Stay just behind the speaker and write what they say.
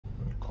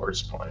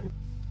course point.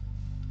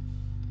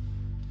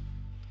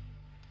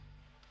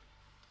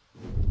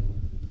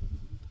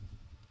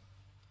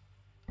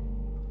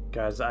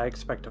 Guys, I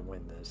expect to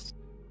win this.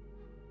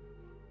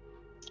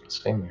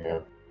 Same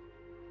here.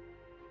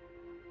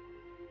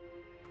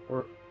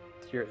 Or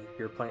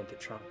you're playing to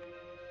Trump.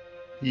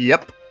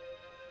 Yep.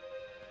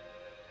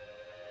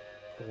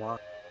 Why?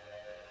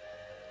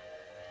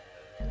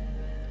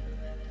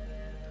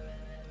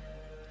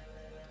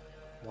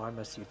 Why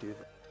must you do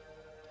that?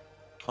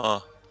 Huh.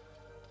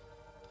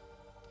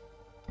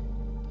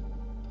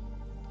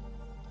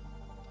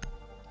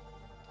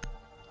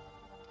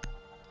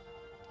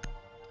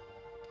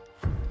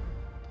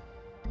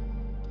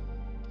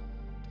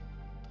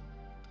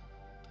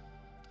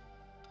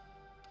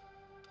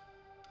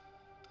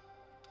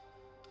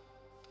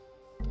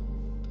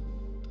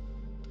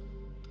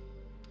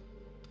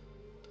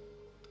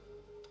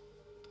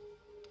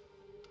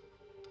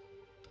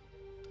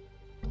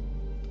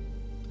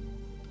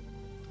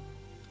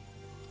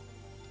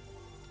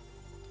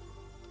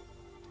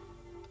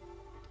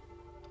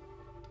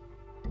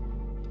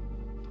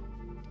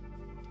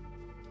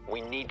 We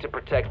need to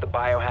protect the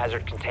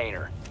biohazard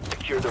container.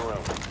 Secure the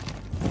room.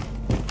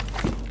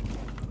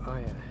 Oh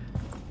yeah.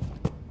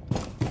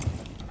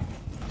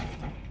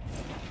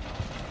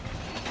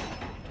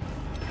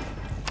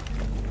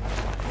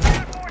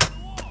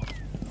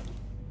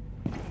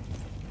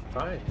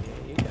 Fine,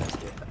 yeah, you guys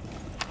get that.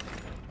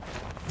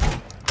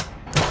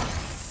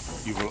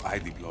 Evil eye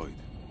deployed.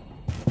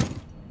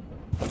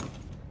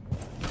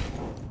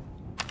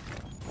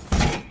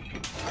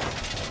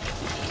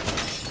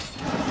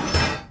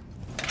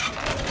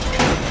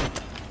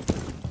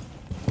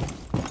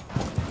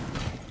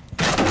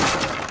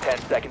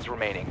 Seconds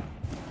remaining.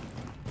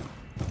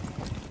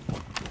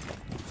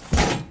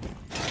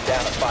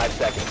 Down to 5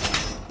 seconds.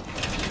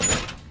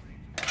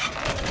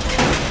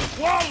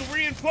 Wall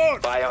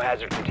reinforced!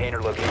 Biohazard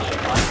container location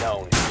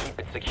unknown. Keep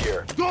it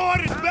secure.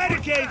 Door is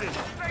barricaded!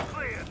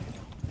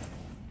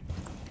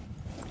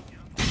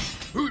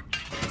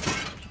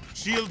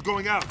 Shield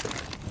going out.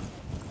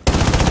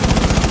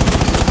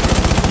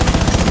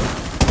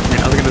 Yeah,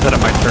 I was gonna set up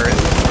my turret.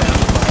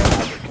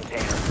 Biohazard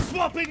container.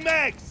 Swapping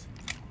mags!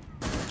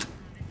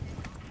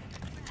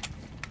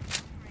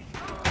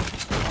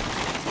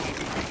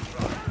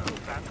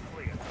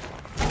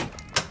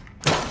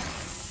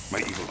 My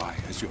evil eye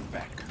has your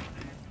back.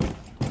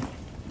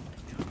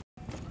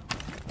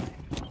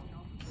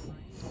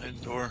 Main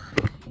door.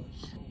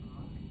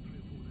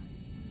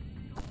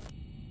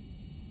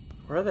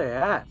 Where are they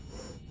at?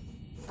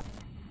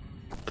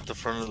 At the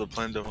front of the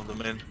plane on the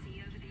main.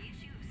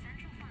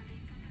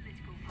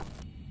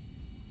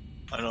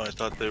 I know, I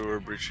thought they were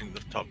breaching the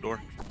top door.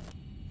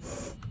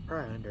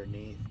 Right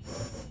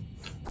underneath.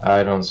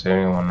 I don't see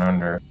anyone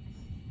under.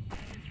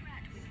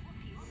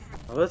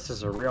 Well, this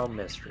is a real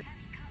mystery.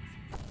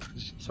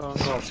 So I'm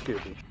going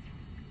Scooby.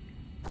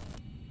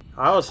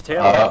 I was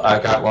tailing. I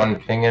got one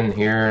pinging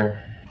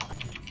here,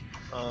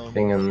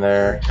 pinging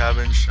there.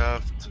 Cabin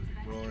shaft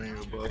rolling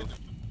above.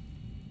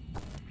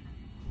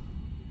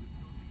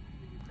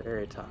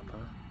 Very top, huh?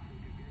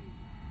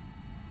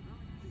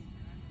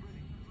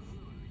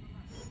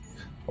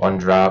 One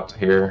dropped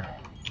here.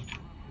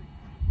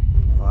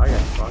 Well, I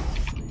got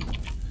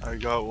fucked. I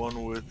got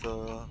one with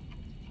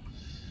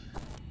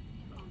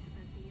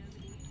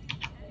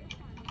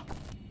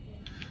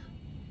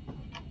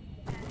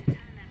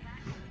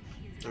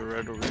they're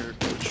right over here,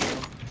 Twitch.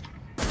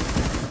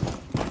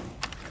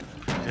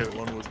 Hit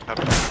one with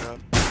cabin shaft.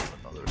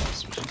 Another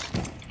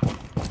suspicious.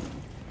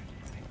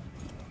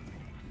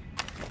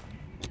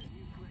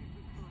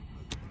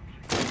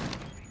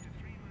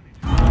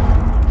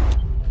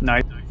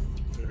 Nice.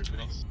 There it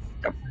goes.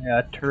 Got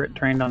my turret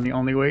trained on the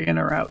only way in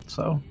or out,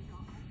 so.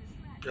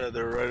 Yeah,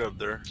 they're right up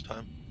there.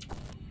 Time.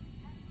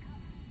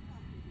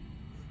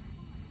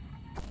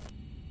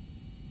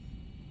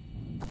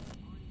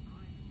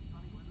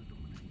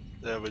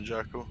 They have a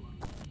Jacko.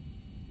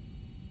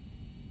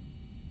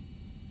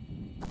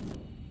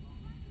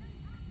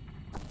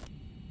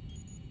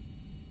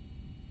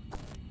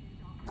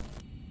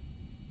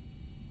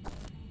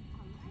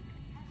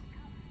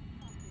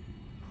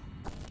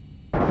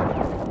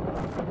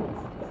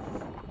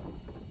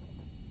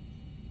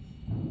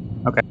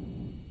 Okay.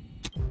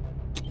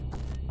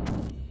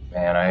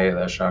 Man, I hate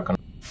that shotgun.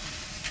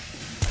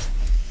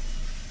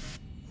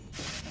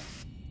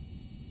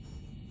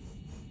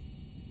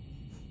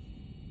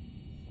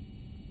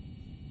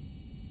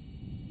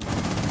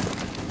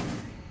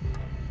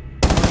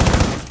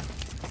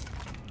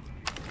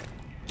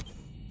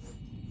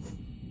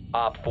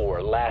 Op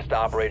 4, last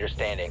operator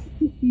standing.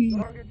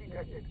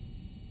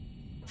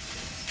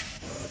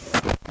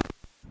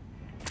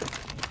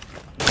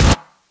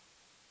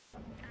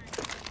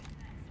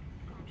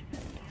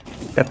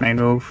 That main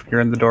move. You're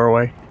in the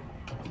doorway.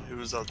 He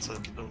was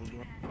outside the double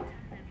door.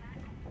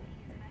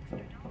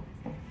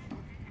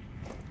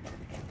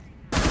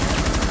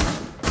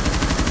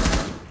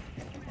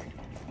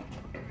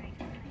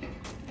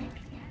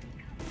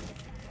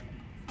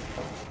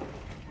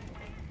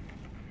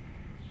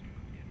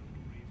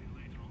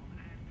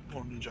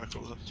 Only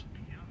Jackal left.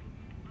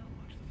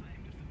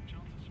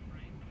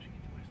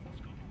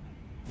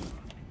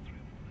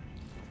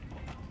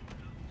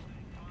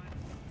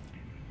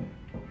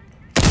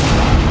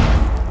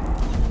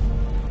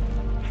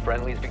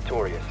 Friendly's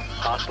victorious.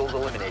 Hostiles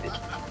eliminated.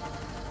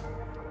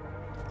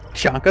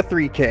 Shanka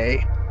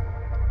 3K.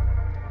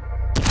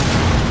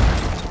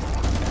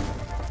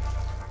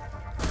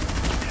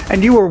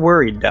 And you were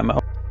worried, Demo.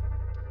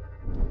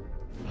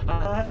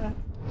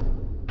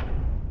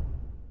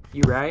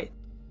 You right?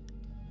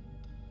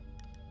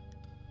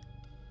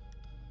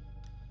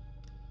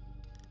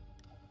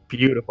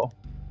 Beautiful.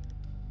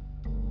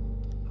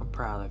 I'm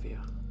proud of you.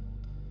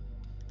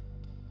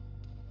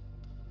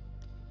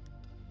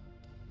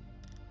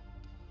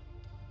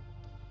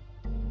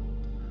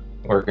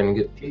 We're gonna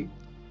get deep.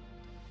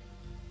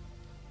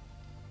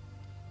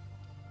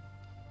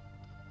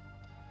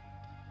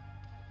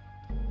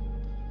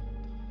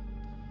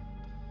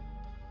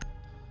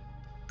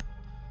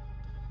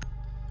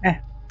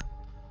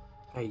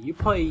 Hey, you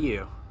play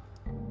you.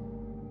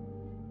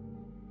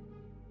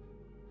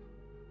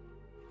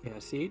 Yeah,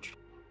 Siege?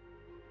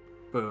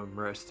 Boom,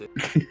 roasted.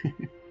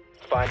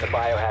 Find the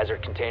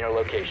biohazard container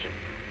location.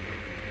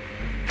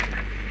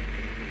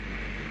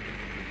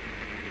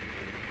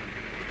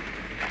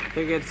 I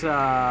think it's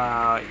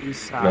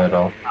east side.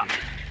 Middle.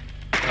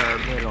 Or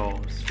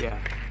middle, yeah.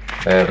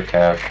 They have a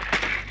calf.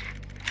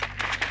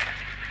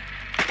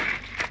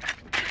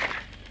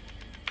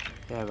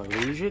 They have a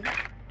Legion?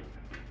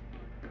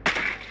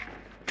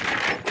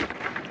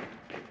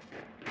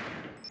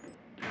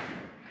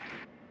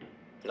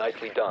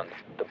 Nicely done.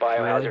 The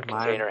biohazard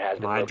container has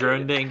been My located.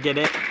 drone didn't get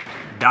it.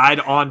 Died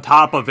on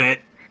top of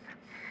it.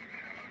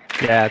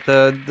 Yeah,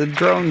 the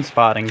drone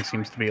spotting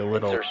seems to be a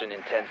little... Insertion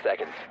in 10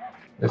 seconds.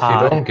 If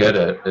you don't get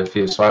it, if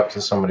you swap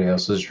to somebody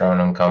else's drone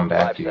and come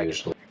back, 5 you seconds.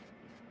 usually.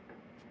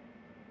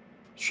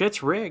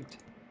 Shit's rigged.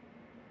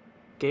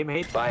 Game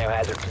hates.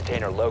 Biohazard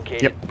container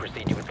located. Yep.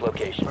 Proceed to its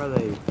location. Where are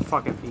they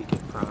fucking peeking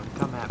from?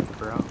 Come at me,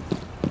 bro.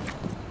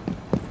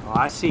 Oh,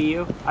 I see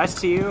you. I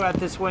see you at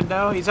this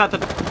window. He's at the...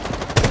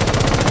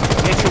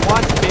 Hit you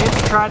once,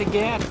 bitch. Try it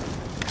again.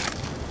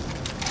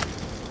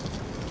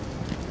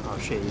 Oh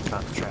shit, he's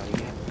about to try it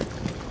again.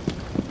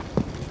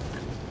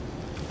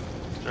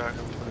 Jack,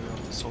 I'm putting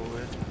on this whole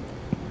way.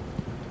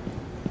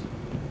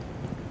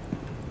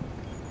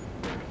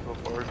 Go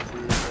forward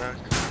through Jack.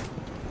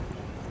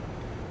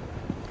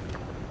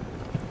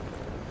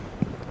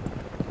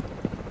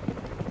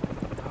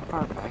 How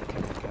far back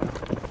can I go?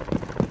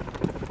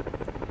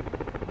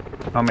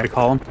 Want me to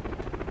call him?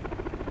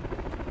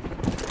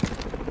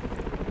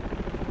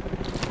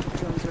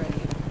 Drone's ready.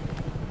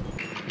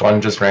 One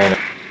just ran it.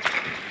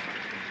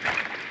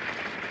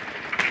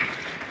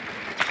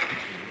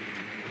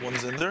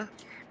 One's in there?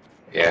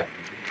 Yeah.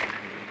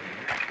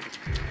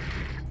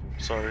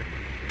 Sorry.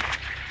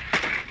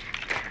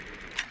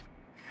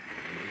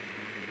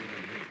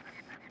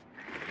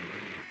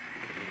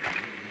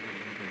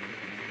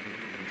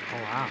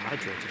 Oh wow, I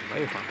drifted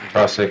way far.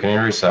 Frosty, can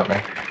you reset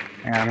me?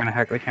 Yeah, I'm gonna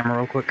hack the camera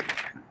real quick.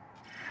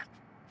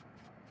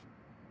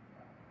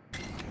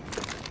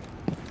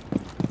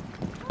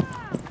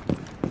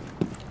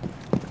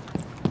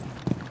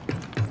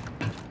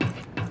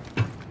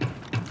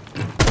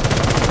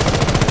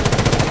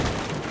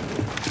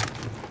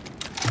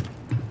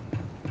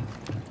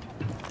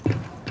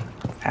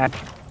 Hack.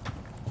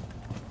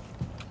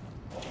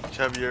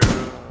 Xavier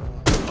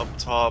up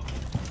top.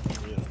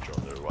 We had a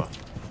drone there. Wow.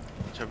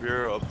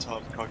 Xavier up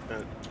top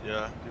cockpit.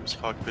 Yeah, he was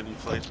cockpit. He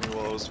flanked me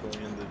while I was going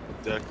in the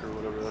deck or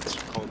whatever that's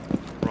called.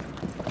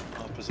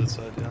 Opposite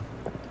side, yeah.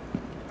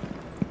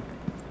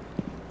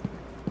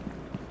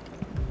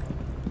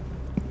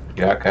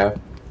 Yeah, calf.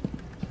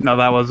 No,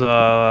 that was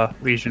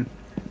Legion.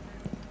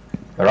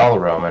 They're all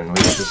Roman. We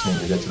just need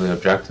to get to the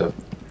objective.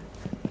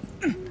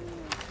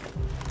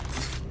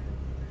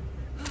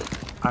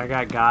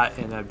 I got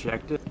an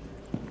objective.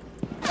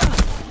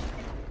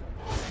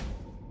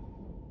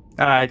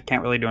 I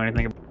can't really do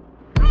anything.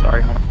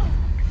 Sorry.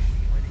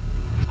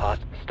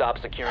 Stop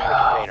securing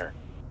the container.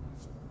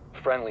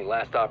 Friendly,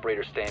 last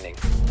operator standing.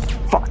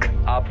 Fuck.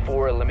 Op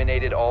 4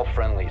 eliminated all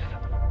friendlies.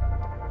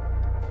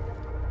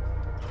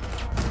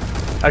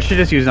 I should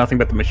just use nothing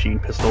but the machine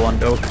pistol on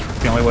Dope. It's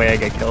the only way I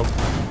get killed.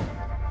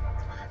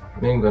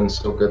 England's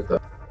so good though.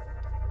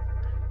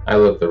 I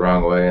looked the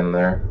wrong way in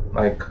there.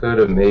 I could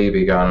have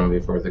maybe got him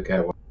before the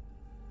cat went.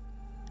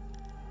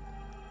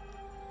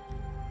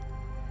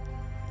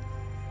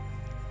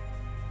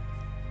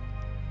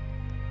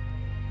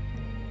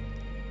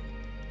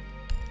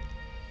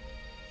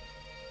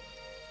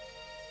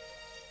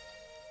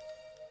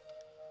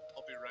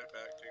 I'll be right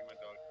back, taking my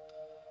dog.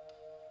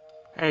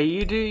 Hey,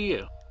 you do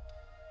you.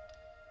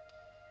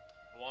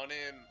 I want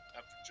in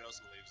after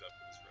Justin leaves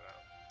after this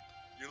round.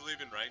 You're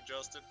leaving, right,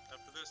 Justin,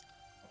 after this?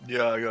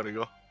 Yeah, I gotta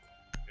go.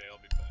 Okay, I'll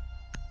be back.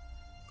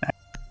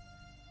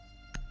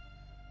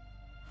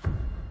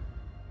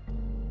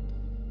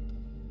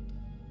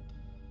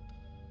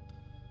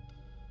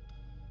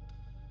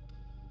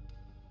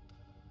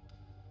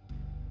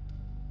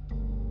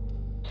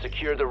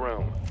 Secure the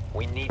room.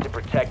 We need to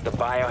protect the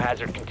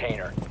biohazard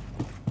container.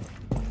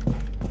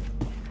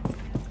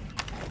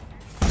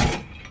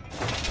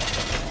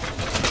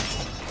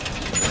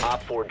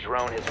 Op 4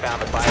 drone has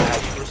found the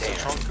biohazard Where's the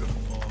container. trunk?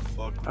 Oh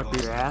fuck. we Up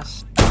lost your it.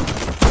 ass.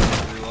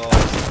 We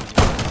lost.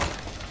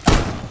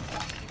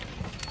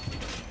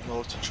 No,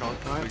 it's a chunk.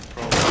 Big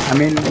problem. I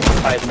mean,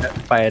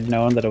 if I had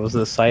known that it was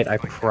this site, I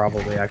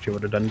probably actually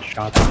would have done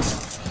shots.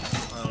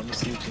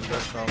 Honestly,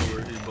 that's found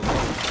where he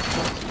belongs.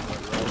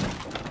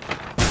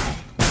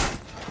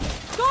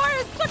 Door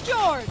is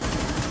secured!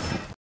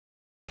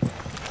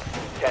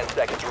 10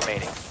 seconds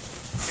remaining.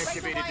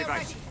 Activated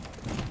device.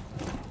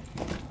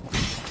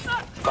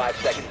 5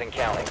 seconds and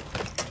counting.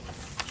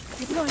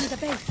 Deploying the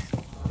base.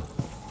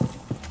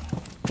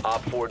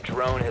 Op 4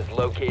 drone has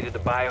located the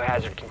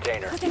biohazard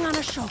container. Putting on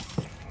a show.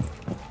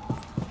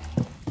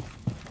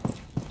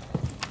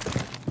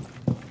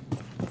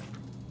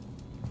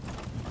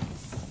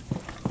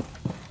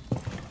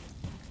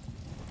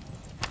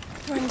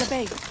 Securing the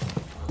base.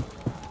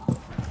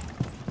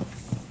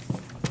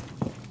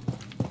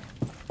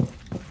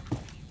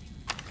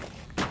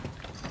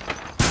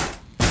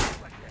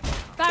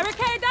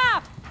 Barricade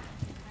up!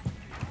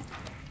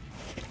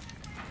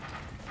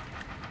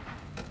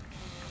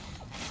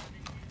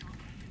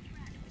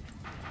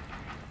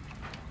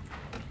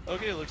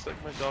 Okay, looks like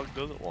my dog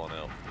doesn't want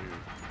out.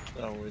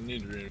 Weird. No, we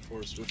need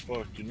reinforced.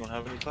 Fuck, you don't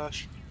have any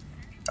clash?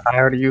 I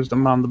already used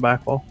them on the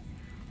back wall.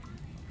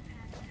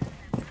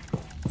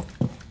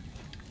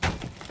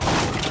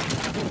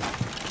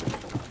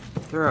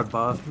 They're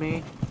above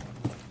me.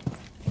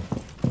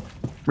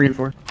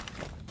 Reinforce.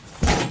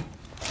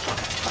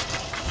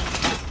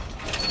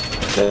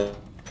 Wall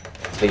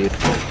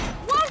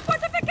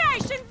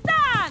fortifications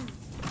done!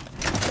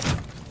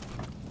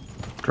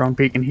 Drone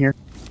peeking here.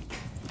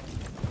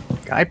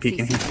 Guy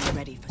peeking here. CCTV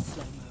ready for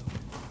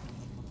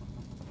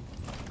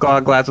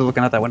slow-mo. Glass is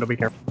looking out that window, be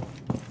careful.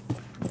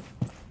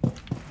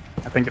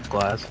 I think it's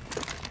Glass.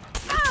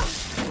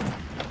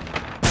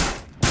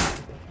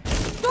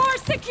 Door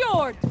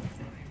secured!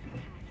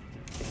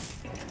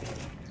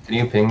 Can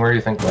you ping where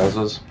you think Laz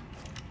is?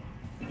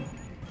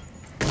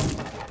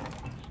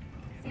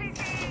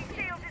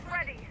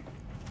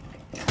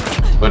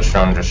 Which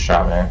drone just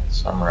shot me,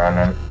 so I'm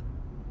running.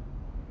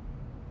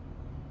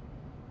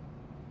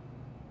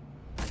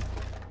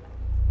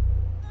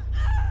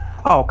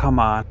 Oh, come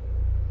on.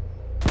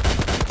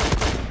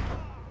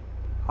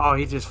 Oh,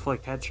 he just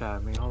flicked headshot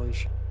at me. Holy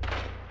shit.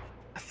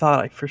 I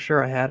thought for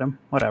sure I had him.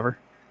 Whatever.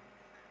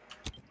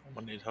 I'm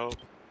gonna need help.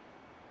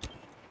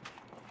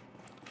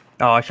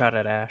 Oh, I shot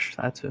at Ash.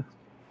 That's it.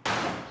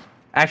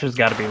 Ash has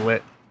got to be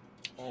lit.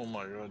 Oh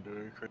my god, dude,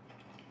 you're crazy.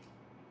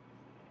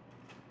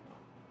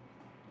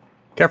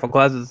 Careful,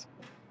 Glass.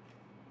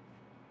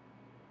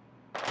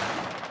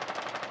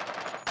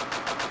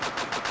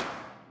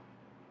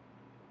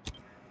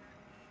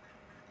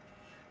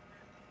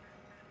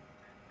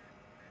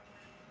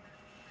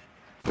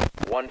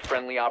 One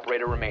friendly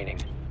operator remaining.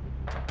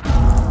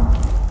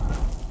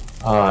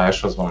 Oh,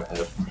 Ash was one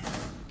hit.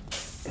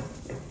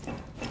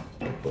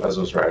 Laz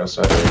was right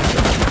outside.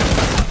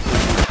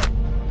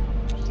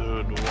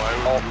 Dude, why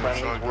All would you friendlies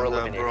shotgun were that,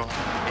 eliminated. bro?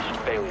 Mission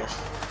failure.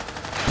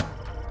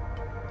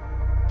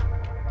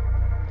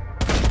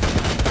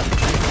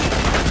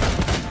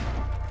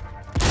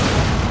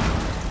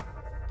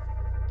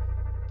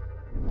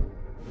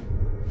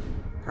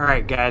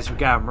 Alright, guys, we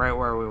got him right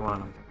where we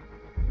want him.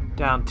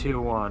 Down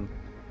 2-1.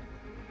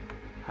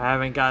 I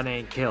haven't gotten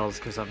any kills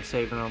because I'm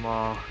saving them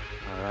all.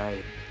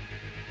 Alright.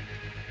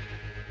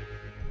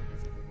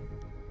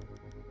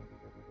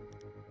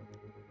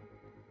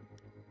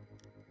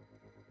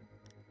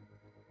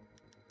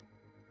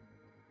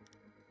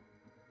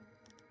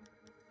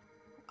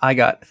 I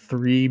got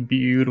 3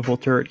 beautiful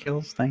turret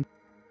kills. Thank.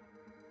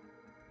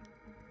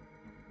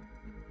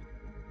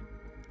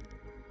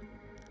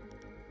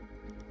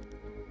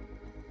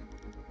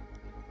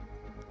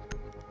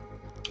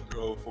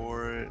 Go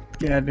for it.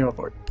 Yeah, do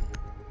for it.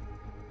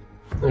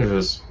 There's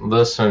just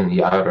this and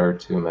Yacht are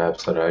two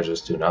maps that I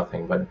just do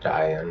nothing but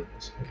die in.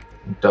 So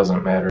it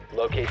doesn't matter.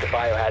 Locate the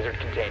biohazard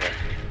container.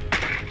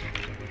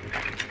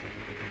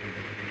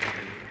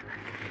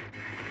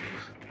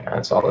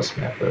 That's all this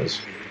map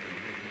is.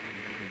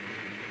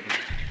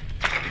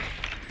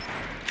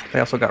 They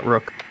also got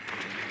Rook.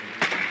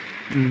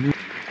 Mm-hmm.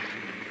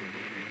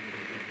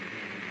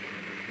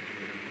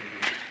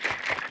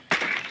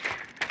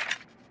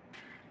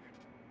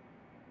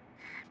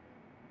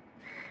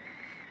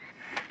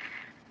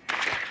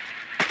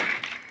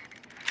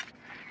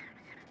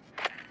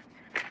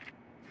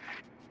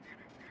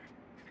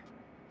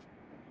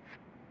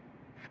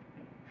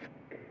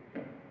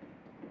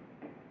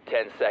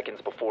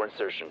 Seconds before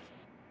insertion.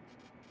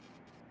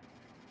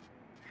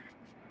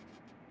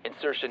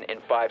 Insertion in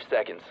 5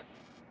 seconds.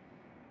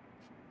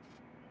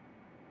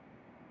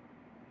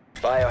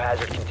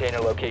 Biohazard container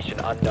location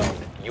unknown.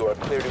 You are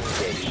clear to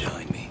engage.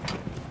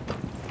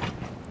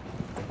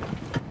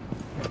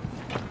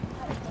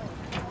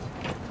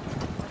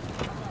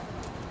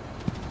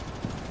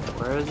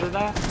 Where is it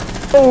at?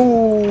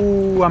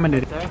 Oh, I'm an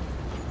idiot. There.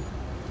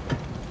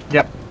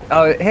 Yep.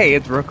 Hey,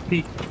 it's Rook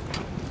Peak.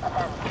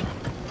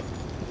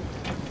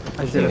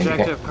 I Is should the have.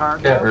 objective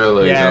cargo? Can't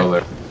really Yeah. go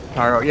there.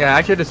 Cargo. Yeah,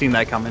 I should have seen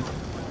that coming. Yeah,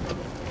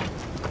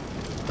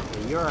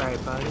 you're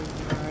alright, buddy.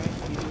 You're alright.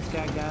 You just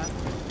got got.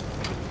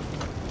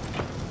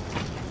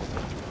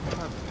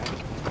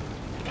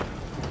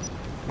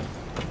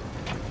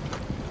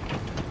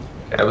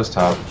 Cab is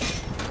top.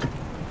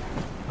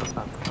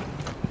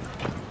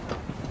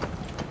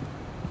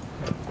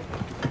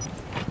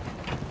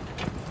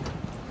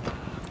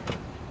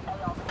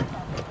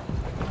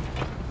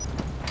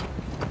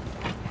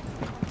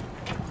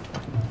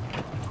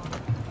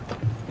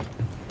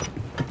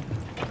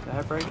 Did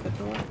I break the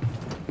door?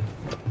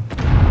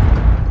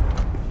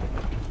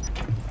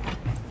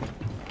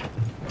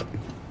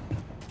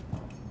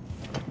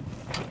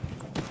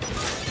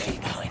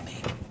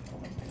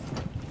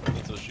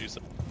 That's what she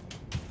said.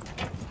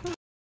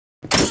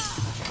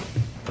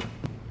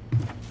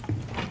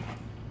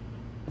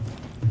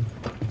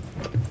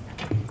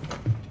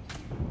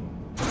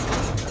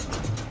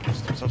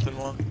 Just do something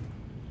wrong.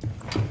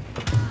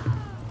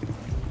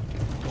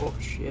 Oh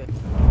shit.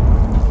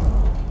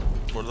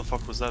 Where the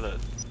fuck was that at?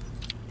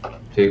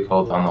 Peak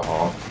hole down the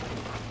hall.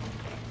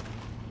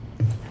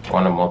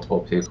 One of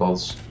multiple peak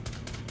holes.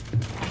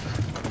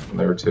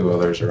 There were 2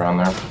 others around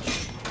there.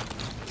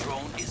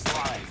 Drone is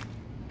live.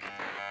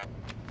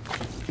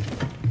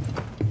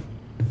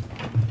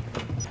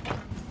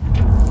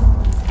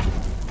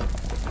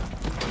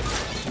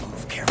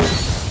 Move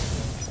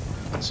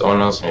carefully.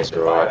 Someone else needs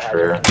to watch for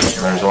here.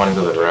 There's one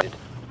to the right.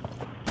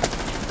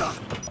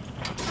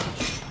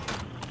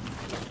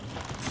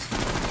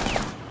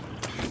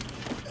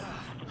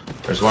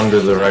 There's one to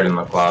the right in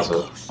the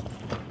closet.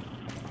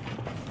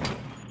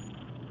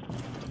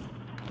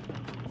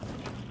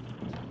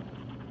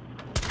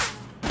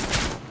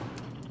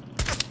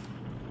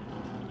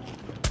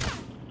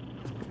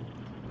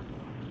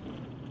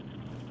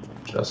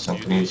 Justin,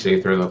 can you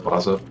see through the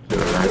closet? To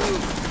the right.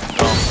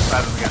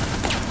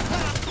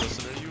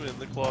 Listen, are you in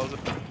the closet?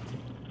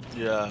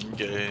 Yeah, I'm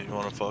gay. You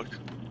wanna fuck?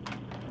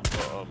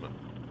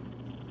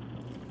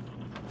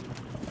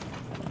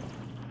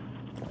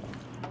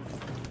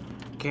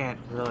 Can't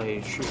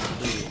really shoot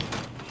through.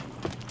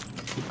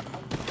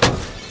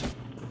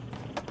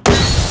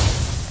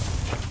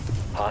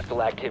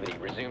 Hostile activity.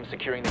 Resume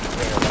securing the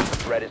container once the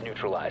threat is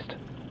neutralized.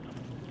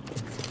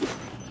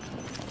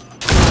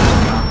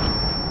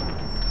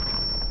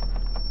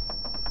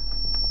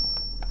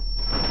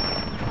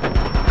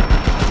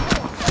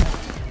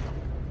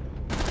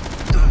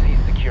 Cease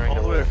securing All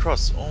the the way room.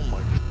 across. Oh my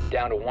god.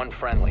 Down to 1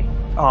 friendly.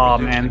 Oh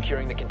Resume man.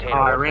 securing the container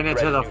Oh, I once ran the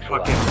into threat the is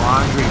neutralized. fucking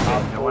laundry bin.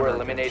 Op No 4 wonder I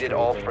eliminated kept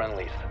all shooting.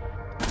 friendlies.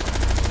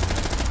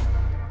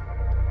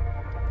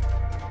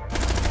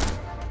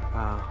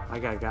 Oh, I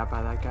got got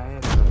by that guy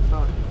anyway.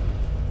 Fuck.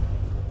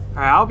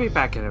 Alright, I'll be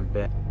back in a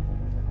bit.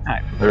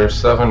 There's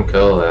 7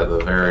 kills at the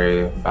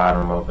very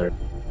bottom of there.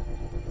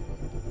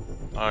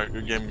 Alright,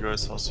 good game,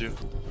 guys. I'll see you.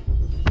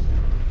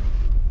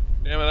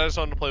 Damn it, I just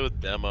wanted to play with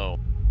demo.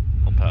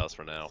 I'll pass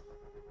for now.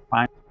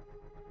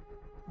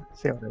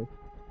 See you later.